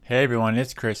Hey everyone,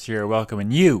 it's Chris here,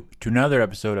 welcoming you to another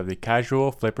episode of the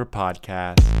Casual Flipper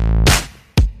Podcast.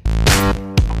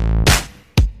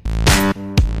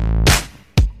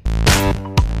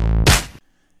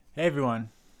 Hey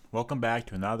everyone, welcome back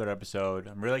to another episode.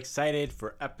 I'm really excited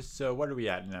for episode, what are we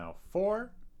at now?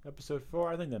 4? Episode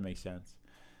 4? I think that makes sense.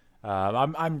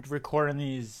 I'm recording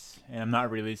these and I'm not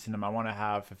releasing them. I want to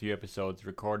have a few episodes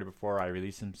recorded before I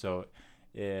release them, so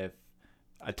if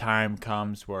a time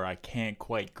comes where I can't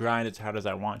quite grind as hard as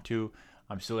I want to,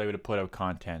 I'm still able to put out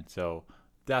content. So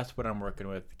that's what I'm working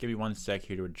with. Give me one sec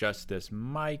here to adjust this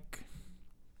mic.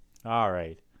 All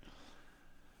right.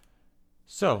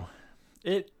 So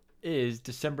it is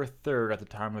December 3rd at the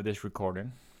time of this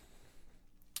recording.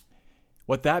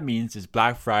 What that means is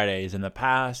Black Friday is in the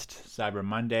past, Cyber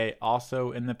Monday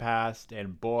also in the past,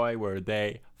 and boy, were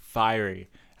they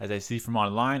fiery. As I see from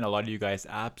online, a lot of you guys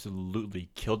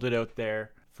absolutely killed it out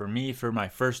there. For me, for my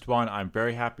first one, I'm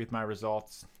very happy with my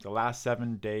results. The last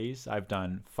 7 days, I've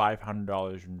done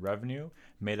 $500 in revenue,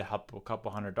 made a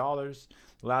couple $100.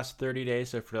 The last 30 days,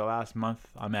 so for the last month,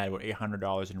 I'm at about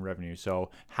 $800 in revenue.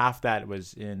 So half that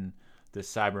was in the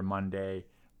Cyber Monday,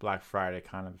 Black Friday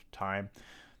kind of time.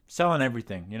 Selling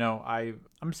everything,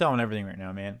 I'm selling everything right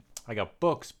now, man. I got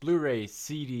books, Blu-rays,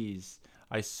 CDs.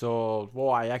 I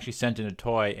actually sent in a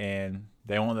toy and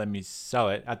they won't let me sell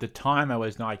it. At the time, I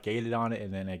was not gated on it,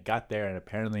 and then it got there, and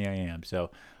apparently I am.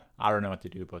 So I don't know what to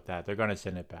do about that. They're going to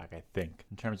send it back, I think.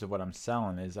 In terms of what I'm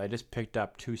selling is I just picked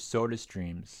up 2 Soda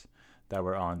Streams that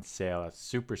were on sale at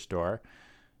Superstore.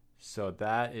 So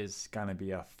that is going to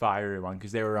be a fiery one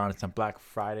because they were on some Black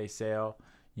Friday sale.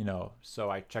 So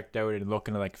I checked out and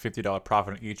looking at like $50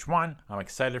 profit on each one. I'm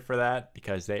excited for that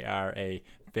because they are a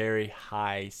very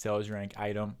high sales rank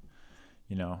item,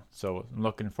 so I'm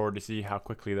looking forward to see how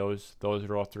quickly those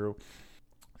roll through.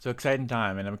 So exciting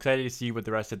time, and I'm excited to see what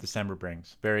the rest of December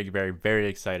brings. Very, very, very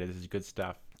excited. This is good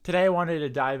stuff. Today I wanted to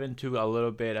dive into a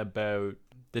little bit about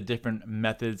the different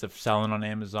methods of selling on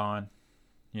Amazon.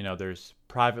 There's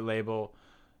private label,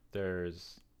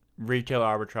 there's retail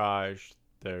arbitrage,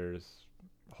 there's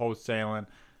wholesaling,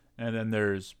 and then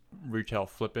there's retail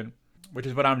flipping, which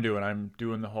is what I'm doing. I'm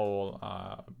doing the whole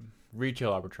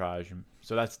retail arbitrage.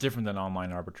 So that's different than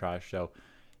online arbitrage. So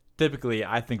typically,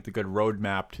 I think the good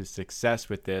roadmap to success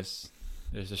with this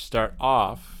is to start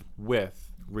off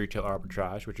with retail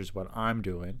arbitrage, which is what I'm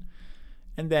doing.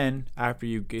 And then after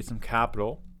you get some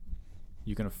capital,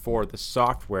 you can afford the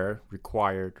software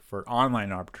required for online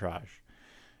arbitrage.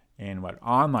 And what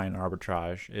online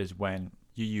arbitrage is when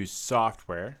you use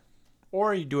software,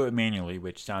 or you do it manually,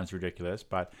 which sounds ridiculous,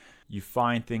 but you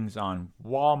find things on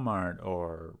Walmart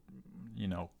or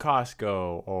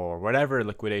Costco or whatever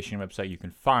liquidation website you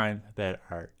can find that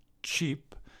are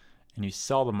cheap, and you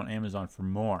sell them on Amazon for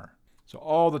more. So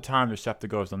all the time there's stuff that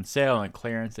goes on sale and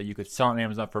clearance that you could sell on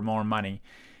Amazon for more money,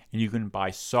 and you can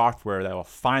buy software that will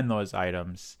find those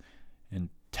items and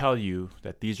tell you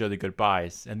that these are the good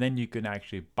buys, and then you can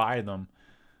actually buy them,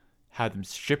 have them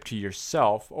shipped to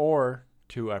yourself or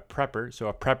to a prepper. So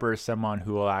a prepper is someone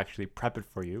who will actually prep it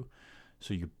for you.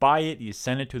 So you buy it, you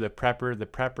send it to the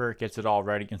prepper gets it all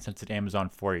ready and sends it to Amazon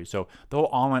for you. So the whole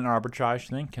online arbitrage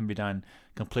thing can be done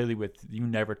completely with you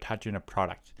never touching a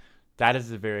product. That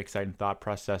is a very exciting thought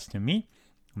process to me.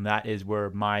 And that is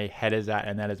where my head is at,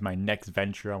 and that is my next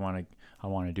venture I want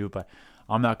to do. But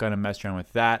I'm not going to mess around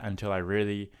with that until I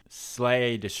really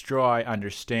slay, destroy,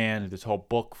 understand this whole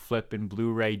book flipping,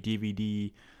 Blu-ray,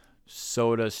 DVD,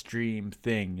 Soda Stream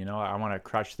thing. I want to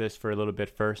crush this for a little bit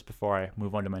first before I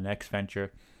move on to my next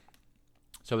venture.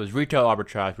 So there's retail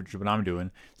arbitrage, which is what I'm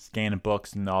doing, scanning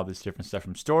books and all this different stuff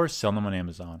from stores, selling them on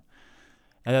Amazon.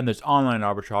 And then there's online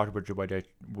arbitrage,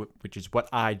 which is what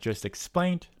I just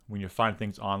explained, when you find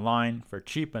things online for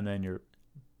cheap and then you're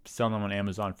selling them on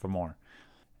Amazon for more.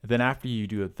 And then after you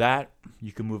do that,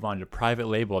 you can move on to private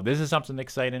label. This is something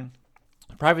exciting.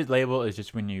 Private label is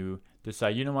just when you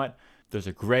decide, there's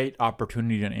a great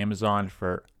opportunity on Amazon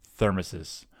for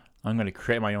thermoses. I'm going to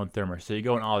create my own thermos. So you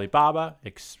go on Alibaba,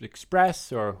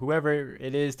 Express, or whoever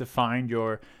it is to find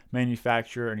your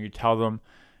manufacturer, and you tell them,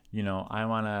 I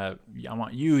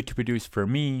want you to produce for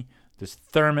me this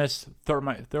thermos.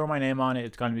 Throw my name on it.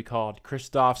 It's going to be called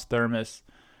Christoph's Thermos.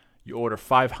 You order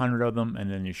 500 of them,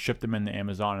 and then you ship them into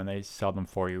Amazon, and they sell them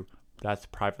for you. That's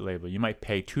private label. You might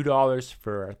pay $2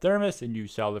 for a thermos, and you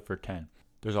sell it for $10.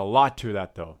 There's a lot to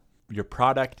that, though. Your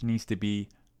product needs to be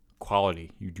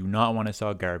quality. You do not want to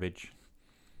sell garbage.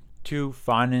 2,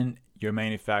 finding your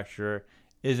manufacturer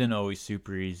isn't always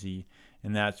super easy,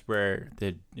 and that's where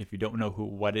if you don't know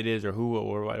what it is or who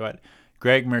or what,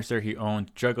 Greg Mercer, he owns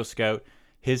Juggle Scout.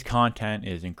 His content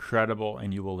is incredible,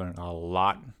 and you will learn a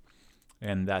lot.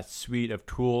 and that suite of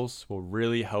tools will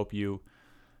really help you.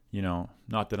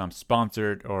 Not that I'm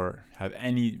sponsored or have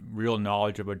any real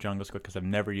knowledge about Jungle Scout because I've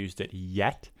never used it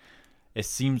yet. It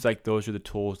seems like those are the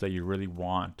tools that you really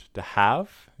want to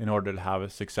have in order to have a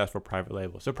successful private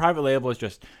label. So private label is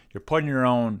just you're putting your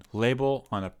own label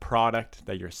on a product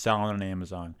that you're selling on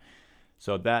Amazon.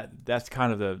 So that's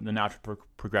kind of the natural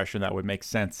progression that would make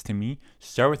sense to me.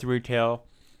 Start with retail,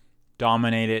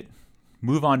 dominate it,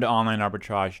 move on to online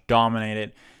arbitrage, dominate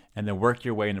it, and then work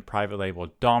your way into private label,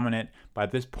 dominate. By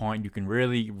this point, you can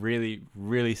really, really,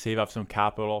 really save up some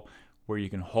capital where you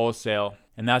can wholesale.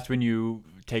 And that's when you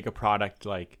take a product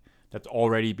like that's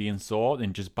already being sold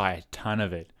and just buy a ton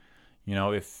of it.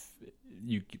 If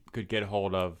you could get a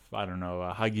hold of,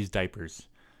 Huggies diapers,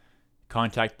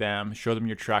 contact them, show them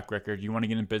your track record. You want to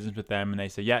get in business with them, and they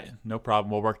say, yeah, no problem,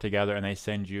 we'll work together. And they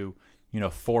send you,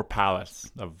 4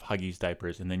 pallets of Huggies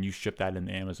diapers, and then you ship that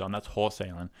into Amazon. That's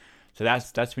wholesaling. So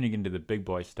that's when you get into the big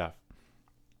boy stuff,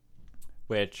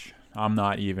 which I'm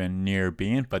not even near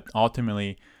being. But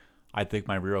ultimately, I think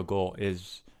my real goal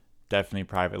is definitely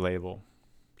private label,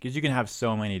 because you can have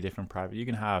so many different private. You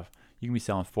can be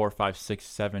selling 4, 5, 6,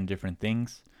 7 different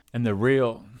things, and the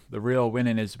real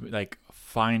winning is like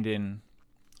finding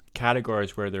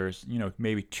categories where there's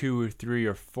maybe 2 or 3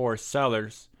 or 4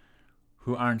 sellers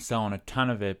who aren't selling a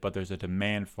ton of it, but there's a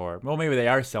demand for it. Well, maybe they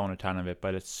are selling a ton of it,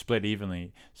 but it's split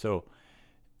evenly. So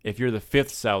if you're the 5th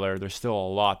seller, there's still a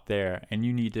lot there, and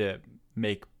you need to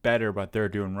make better what they're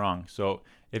doing wrong. So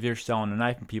if you're selling a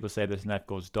knife and people say this knife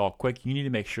goes dull quick, you need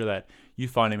to make sure that you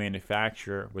find a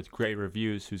manufacturer with great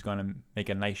reviews who's going to make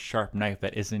a nice sharp knife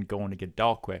that isn't going to get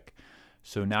dull quick.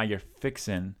 So now you're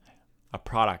fixing a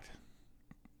product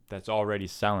that's already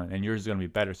selling, and yours is going to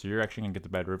be better. So you're actually going to get the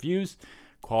better reviews.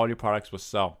 Quality products will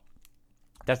sell.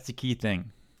 That's the key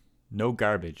thing. No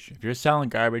garbage. If you're selling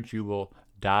garbage, you will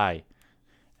die.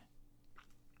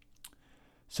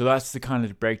 So that's the kind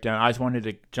of breakdown. I just wanted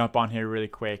to jump on here really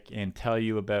quick and tell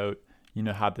you about,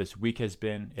 how this week has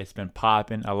been. It's been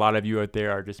popping. A lot of you out there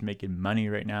are just making money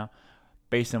right now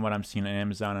based on what I'm seeing on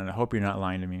Amazon, and I hope you're not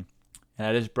lying to me. And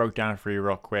I just broke down for you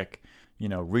real quick.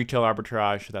 Retail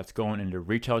arbitrage, that's going into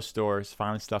retail stores,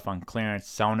 finding stuff on clearance,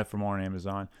 selling it for more on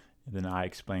Amazon. And then I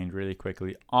explained really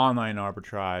quickly online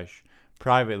arbitrage,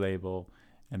 private label,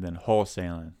 and then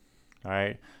wholesaling. All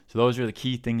right. So those are the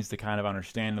key things to kind of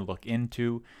understand and look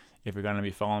into if you're going to be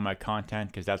following my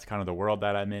content, because that's kind of the world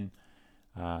that I'm in.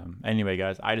 Anyway,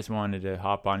 guys, I just wanted to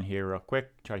hop on here real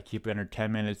quick, try to keep it under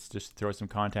 10 minutes, just throw some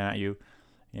content at you.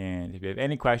 And if you have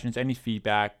any questions, any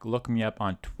feedback, look me up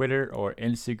on Twitter or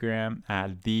Instagram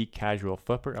at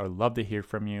 @TheCasualFlipper. I would love to hear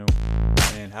from you.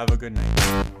 And have a good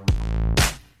night.